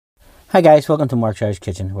Hi guys, welcome to Mark's Irish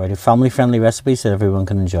Kitchen, where I do family friendly recipes that everyone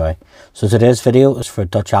can enjoy. So today's video is for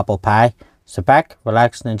Dutch apple pie. Sit back,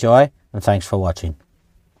 relax and enjoy, and thanks for watching.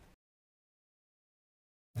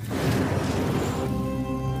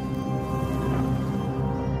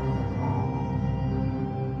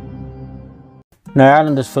 Now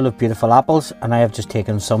Ireland is full of beautiful apples, and I have just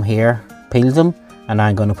taken some here, peeled them, and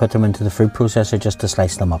I'm going to put them into the food processor just to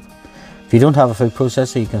slice them up. If you don't have a food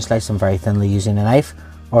processor, you can slice them very thinly using a knife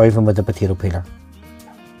or even with a potato peeler.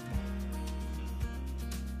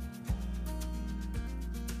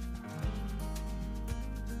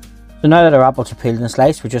 So now that our apples are peeled and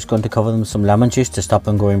sliced, we're just going to cover them with some lemon juice to stop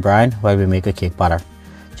them going brown while we make a cake batter.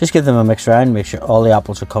 Just give them a mix around, make sure all the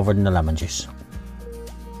apples are covered in the lemon juice.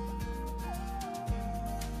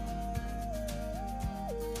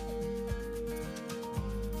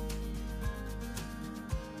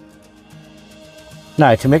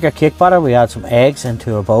 Now to make our cake batter, we add some eggs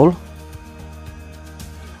into a bowl.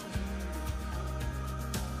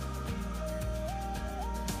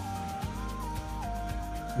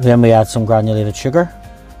 Then we add some granulated sugar,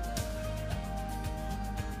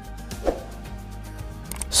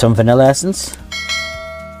 some vanilla essence.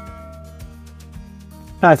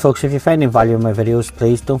 Now folks, if you're finding value in my videos,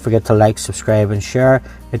 please don't forget to like, subscribe and share.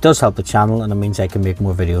 It does help the channel and it means I can make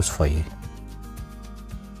more videos for you.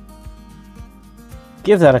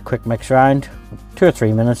 Give that a quick mix around, 2 or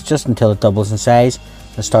 3 minutes, just until it doubles in size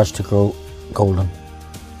and starts to grow golden.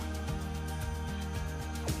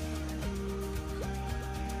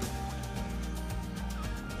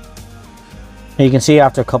 Now you can see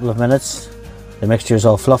after a couple of minutes the mixture is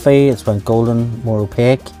all fluffy, it's went golden, more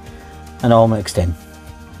opaque and all mixed in.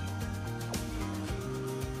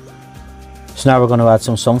 So now we're going to add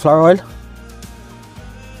some sunflower oil.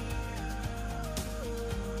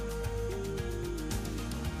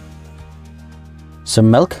 Some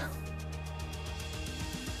milk.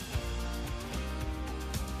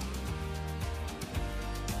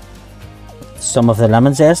 Some of the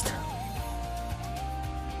lemon zest.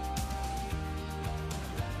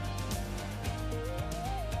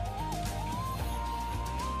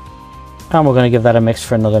 And we're going to give that a mix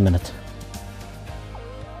for another minute.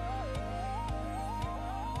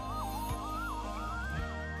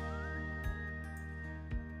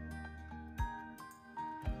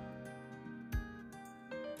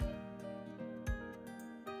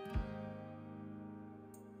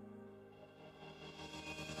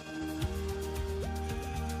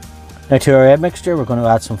 Now to our egg mixture, we're going to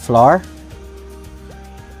add some flour,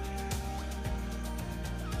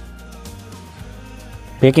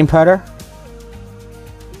 baking powder,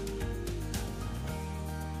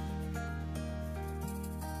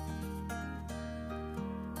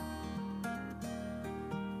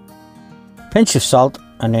 pinch of salt,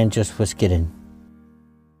 and then just whisk it in.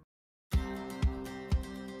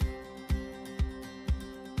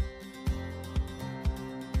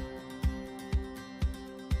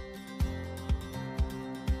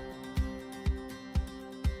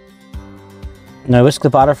 Now whisk the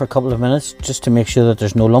batter for a couple of minutes just to make sure that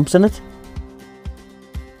there's no lumps in it.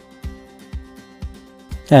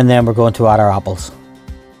 And then we're going to add our apples.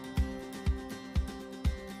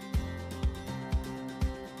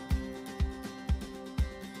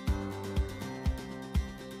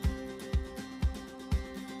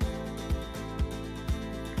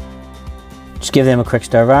 Just give them a quick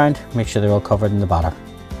stir around, make sure they're all covered in the batter.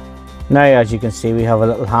 Now as you can see, we have a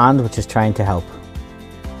little hand which is trying to help.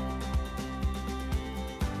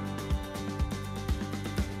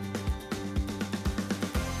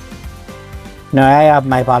 Now I add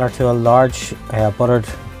my batter to a large buttered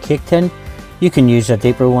cake tin. You can use a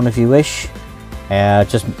deeper one if you wish,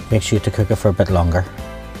 just make sure to cook it for a bit longer.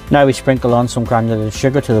 Now we sprinkle on some granulated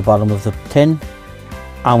sugar to the bottom of the tin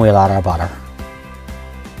and we'll add our batter.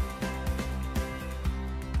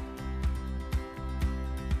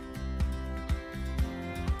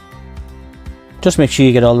 Just make sure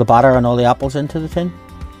you get all the batter and all the apples into the tin.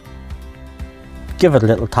 Give it a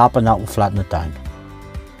little tap and that will flatten it down.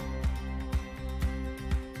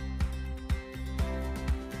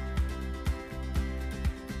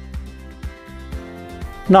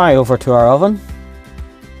 Now over to our oven.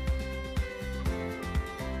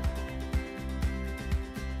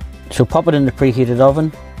 So pop it in the preheated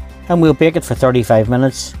oven and we'll bake it for 35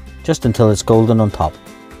 minutes, just until it's golden on top.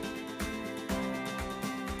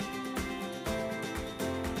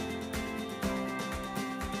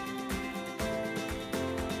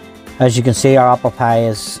 As you can see, our apple pie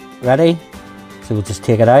is ready, so we'll just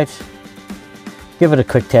take it out. Give it a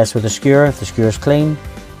quick test with a skewer. If the skewer is clean,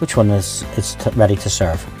 which one is ready to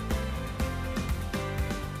serve.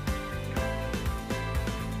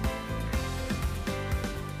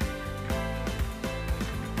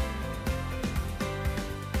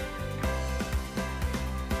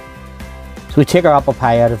 So we take our apple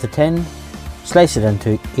pie out of the tin, slice it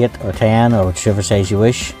into 8 or 10 or whichever size you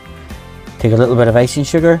wish. Take a little bit of icing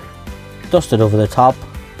sugar, dust it over the top,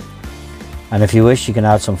 and if you wish you can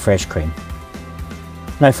add some fresh cream.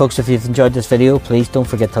 Now folks, if you've enjoyed this video, please don't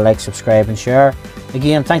forget to like, subscribe and share.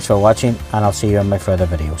 Again, thanks for watching, and I'll see you in my further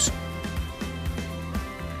videos.